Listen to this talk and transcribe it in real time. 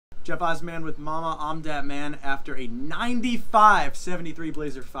Im Man with Mama, Im Dat Man after a 95-73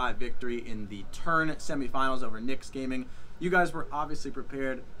 Blazer5 victory in the turn semifinals over Knicks Gaming. You guys were obviously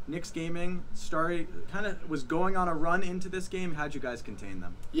prepared. Knicks Gaming was going on a run into this game. How'd you guys contain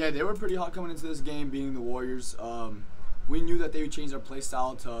them? Yeah, they were pretty hot coming into this game, beating the Warriors. We knew that they would change their play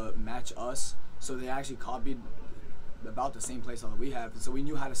style to match us, so they actually copied about the same play style that we have. So we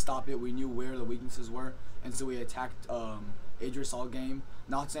knew how to stop it. We knew where the weaknesses were, and so we attacked Idris all game.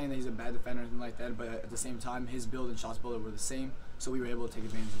 Not saying that he's a bad defender or anything like that, but at the same time, his build and shots builder were the same, so we were able to take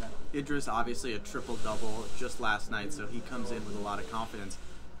advantage of that. Idris, obviously a triple-double just last night, so he comes in with a lot of confidence.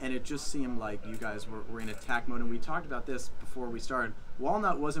 And it just seemed like you guys were in attack mode, and we talked about this before we started.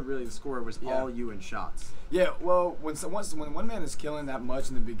 Walnut wasn't really the scorer; it was all you in shots. Yeah, well, when one man is killing that much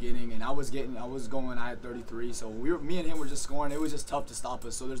in the beginning, and I was going, I had 33, so me and him were just scoring. It was just tough to stop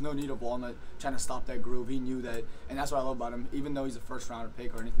us. So there's no need of Walnut trying to stop that groove. He knew that, and that's what I love about him. Even though he's a first-rounder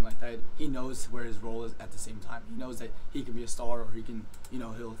pick or anything like that, he knows where his role is at the same time. He knows that he can be a star, or he can,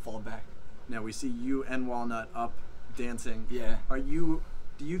 he'll fall back. Now we see you and Walnut up dancing. Yeah.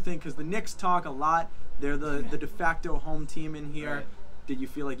 Do you think, because the Knicks talk a lot, they're the de facto home team in here, right. Did you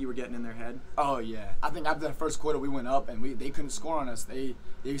feel like you were getting in their head? Oh, yeah. I think after that first quarter, we went up, and they couldn't score on us. They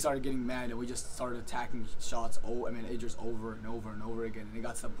started getting mad, and we just started attacking shots, Idris over and over and over again, and it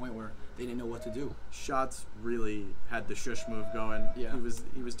got to the point where they didn't know what to do. Shots really had the shush move going. Yeah.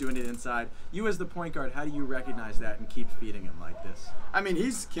 He was doing it inside. You as the point guard, how do you recognize that and keep feeding him like this? I mean,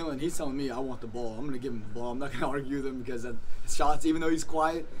 he's killing. He's telling me, I want the ball. I'm going to give him the ball. I'm not going to argue with him because shots, even though he's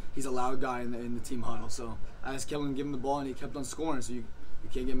quiet, he's a loud guy in the team huddle. So I just kept him giving the ball, and he kept on scoring, so you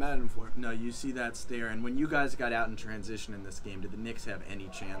can't get mad at him for it. No, you see that stare. And when you guys got out in transition in this game, did the Knicks have any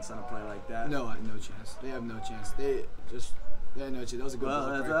chance on a play like that? No, no chance. They have no chance. They had no chance. That was a good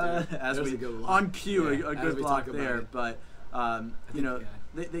block right there. On cue, a good block there. But,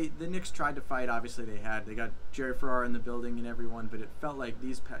 the Knicks tried to fight. Obviously, they got Jerry Ferrara in the building and everyone. But it felt like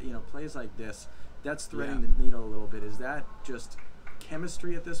these, plays like this, that's threading the needle a little bit. Is that just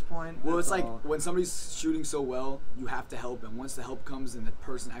chemistry at this point? Well, it's like when somebody's shooting so well, you have to help, and once the help comes and the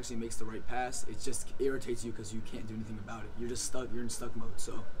person actually makes the right pass, it just irritates you because you can't do anything about it. You're just stuck. You're in stuck mode.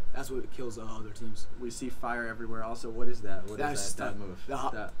 So that's what kills other teams. We see fire everywhere. Also, what is that? What is that move?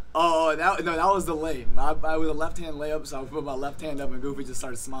 That was the lay. I was a left-hand layup, so I put my left hand up, and Goofy just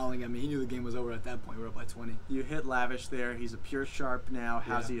started smiling at me. He knew the game was over at that point. We were up by 20. You hit Lavish there. He's a pure sharp now.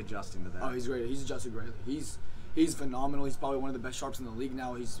 How's he adjusting to that? Oh, he's great. He's adjusted greatly. He's phenomenal. He's probably one of the best sharps in the league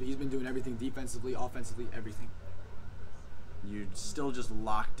now. He's been doing everything defensively, offensively, everything. You still just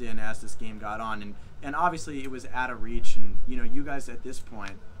locked in as this game got on, and obviously it was out of reach, and you guys at this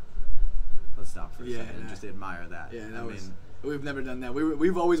point. Let's stop for a second and just admire that. Yeah, we've never done that.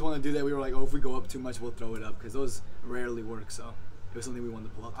 We've always wanted to do that. We were like, if we go up too much, we'll throw it up because those rarely work. So it was something we wanted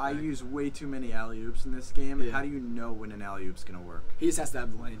to pull up. I use way too many alley-oops in this game. Yeah. How do you know when an alley-oop's going to work? He just has to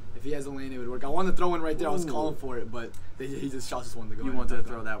have the lane. If he has the lane, it would work. I wanted to throw one right there. Ooh. I was calling for it, but he just wanted to go. You wanted to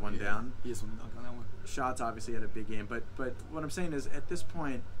throw that one down? He just wanted to dunk on that one. Shots obviously had a big game, but what I'm saying is at this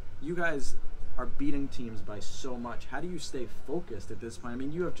point, you guys are beating teams by so much. How do you stay focused at this point? I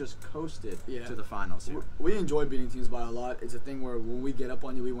mean, you have just coasted to the finals here. We enjoy beating teams by a lot. It's a thing where when we get up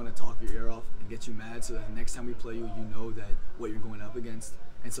on you, we want to talk your ear off and get you mad so that the next time we play you, you know that what you're going up against.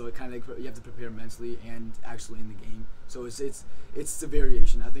 And so it kind of you have to prepare mentally and actually in the game. So it's a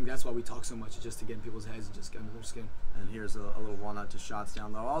variation. I think that's why we talk so much, just to get in people's heads and just get under their skin. And here's a little walnut to shots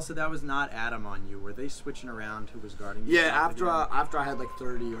down low. Also, that was not Adam on you. Were they switching around who was guarding you? Yeah, after I had like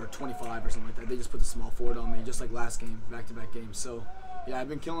 30 or 25 or something like that, they just put the small forward on me, just like last game, back-to-back games. So yeah, I've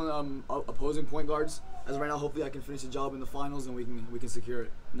been killing opposing point guards. As of right now, hopefully I can finish the job in the finals and we can secure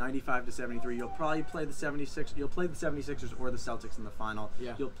it. 95-73. You'll probably play the 76ers. You'll play the 76ers or the Celtics in the final.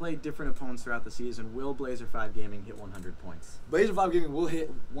 Yeah. You'll play different opponents throughout the season. Will Blazer5 Gaming hit 100 points? Blazer5 Gaming will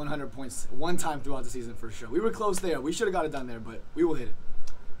hit 100 points one time throughout the season for sure. We were close there. We should have got it done there, but we will hit it.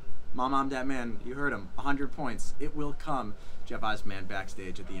 Im Dat Man, you heard him. 100 points. It will come. Im Man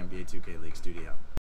backstage at the NBA 2K League studio.